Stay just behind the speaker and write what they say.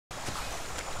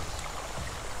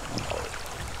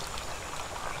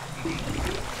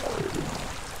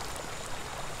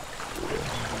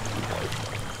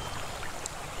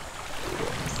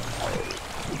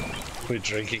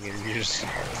drinking and you just...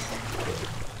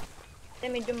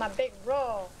 Let me do my big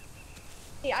roll.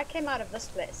 See, I came out of this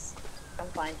place. Come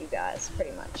find you guys,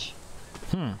 pretty much.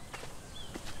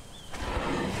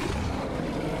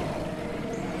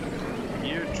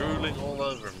 You're drooling all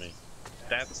over me.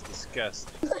 That's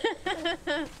disgusting.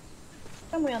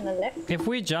 Somewhere on the left. If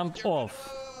we jump off...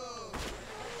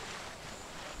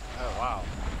 Oh wow.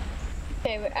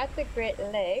 Okay, we're at the Great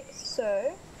Lakes,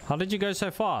 so How did you go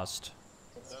so fast?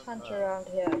 let's hunt around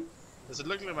here. Does it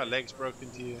look like my legs broke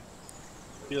into you?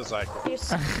 Feels like it.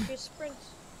 You sprint.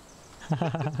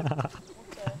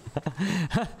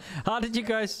 How did you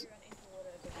guys...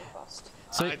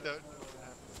 So I don't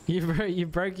know. you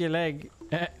broke your leg.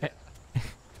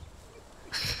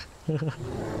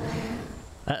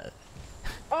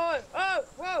 Oh,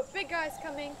 whoa, big guy's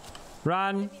coming.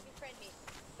 Run. Let me be friendly.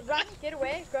 Run, get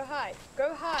away, go hide.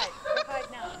 Go hide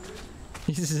now.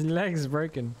 His leg's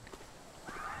broken.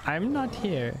 I'm not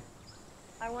here.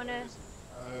 I wanna...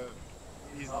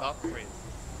 He's not friends.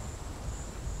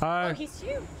 Oh, he's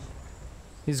huge.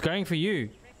 He's going for you.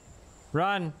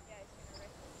 Run. Yeah, he's gonna wreck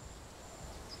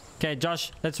me. Okay,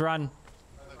 Josh, let's run.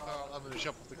 I'm gonna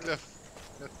jump off the cliff.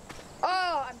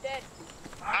 Oh, I'm dead.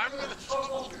 I'm gonna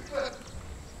jump off the cliff.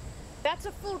 That's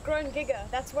a full-grown giga.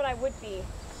 That's what I would be.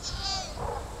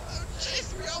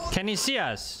 Chase me, I want... Can he see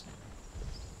us?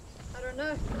 I don't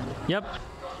know. Yep.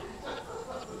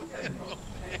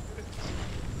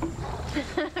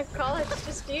 Carl, it's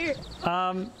just you.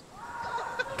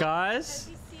 Guys? Has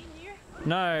he seen you?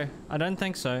 No, I don't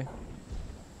think so.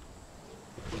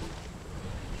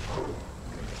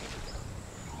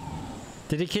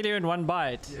 Did he kill you in one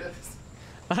bite? Yes.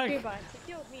 2 bites. He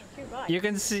killed me in 2 bites. You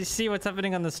can see what's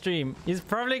happening on the stream. He's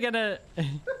probably gonna...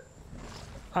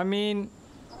 I mean...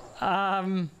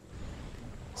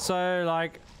 So,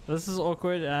 like, this is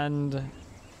awkward and...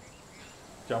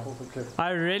 Jump off the cliff.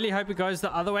 I really hope it goes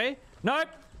the other way. Nope!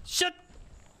 Shit!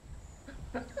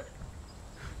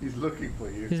 He's looking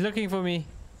for you. He's looking for me.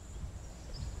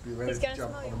 Be ready He's to gonna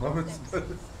jump smell on a your moment's footsteps.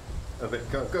 notice. Okay,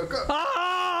 go, go, go!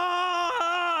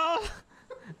 Ah!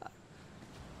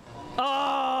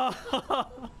 Oh!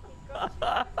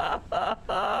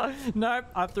 Nope,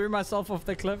 I threw myself off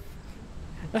the cliff.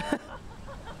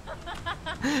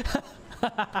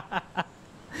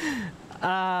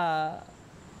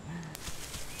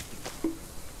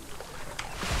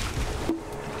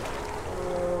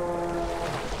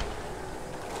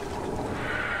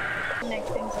 Next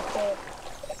things are called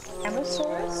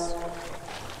dinosaurs.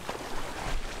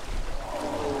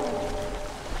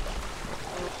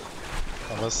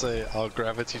 I must say, our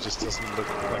gravity just doesn't look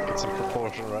like it's in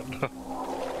proportion right now.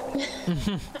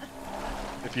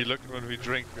 If you look when we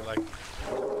drink, we're like,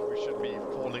 we should be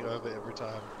falling over every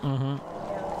time.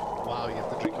 Wow, you have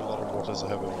to drink a lot of water as a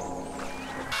herbivore.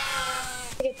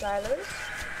 I get dilos,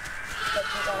 but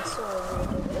you guys saw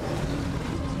really good.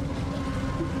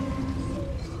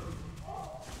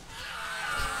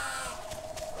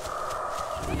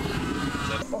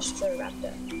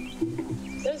 Austroraptor.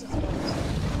 Those are fun.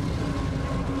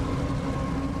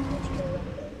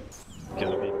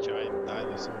 Gonna be giant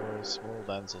dinosaurs, small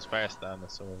dinosaurs, fast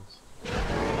dinosaurs.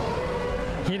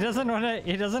 He doesn't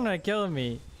wanna kill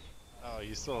me. Oh,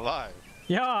 you're still alive?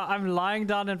 Yeah, I'm lying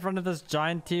down in front of this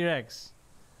giant T-Rex.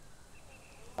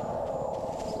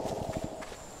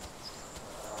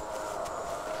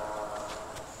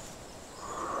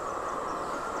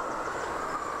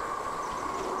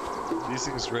 These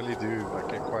things really do, like,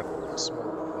 get quite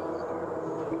small.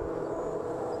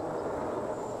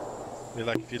 I mean,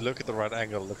 like, if you look at the right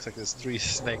angle, it looks like there's 3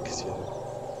 snakes here.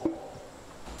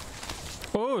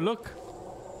 Oh, look.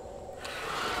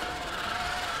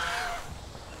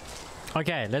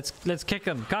 Okay, let's kick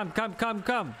him. Come.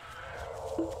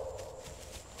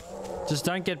 Just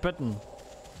don't get bitten.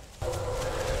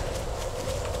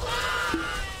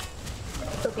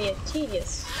 It'll be a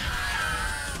tedious.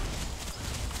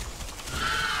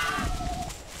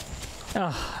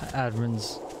 Ah,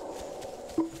 admins.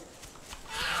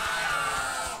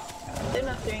 They're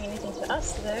not doing anything to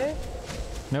us though.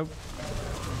 Nope.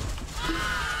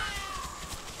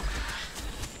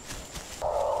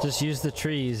 Just use the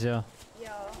trees, yeah.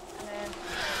 Yeah, and then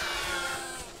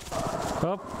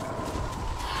Oh.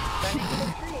 running into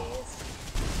the trees.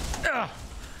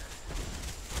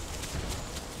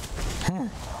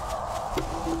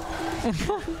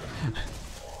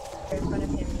 They're in front of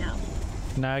him now.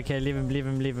 No, okay, leave him.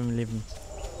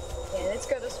 Yeah, let's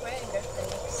go this way and go for the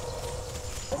next.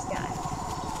 This guy.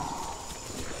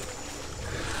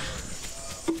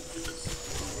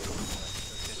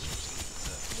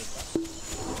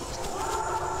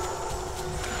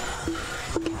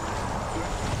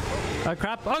 Oh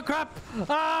crap! Oh crap!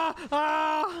 Ah!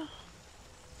 Ah!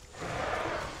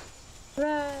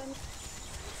 Run.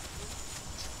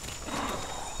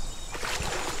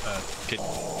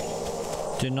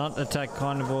 Do not attack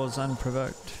carnivores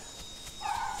unprovoked.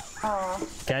 Oh.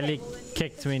 Gally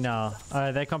kicked me now.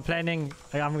 Oh, they're complaining.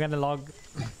 I'm gonna log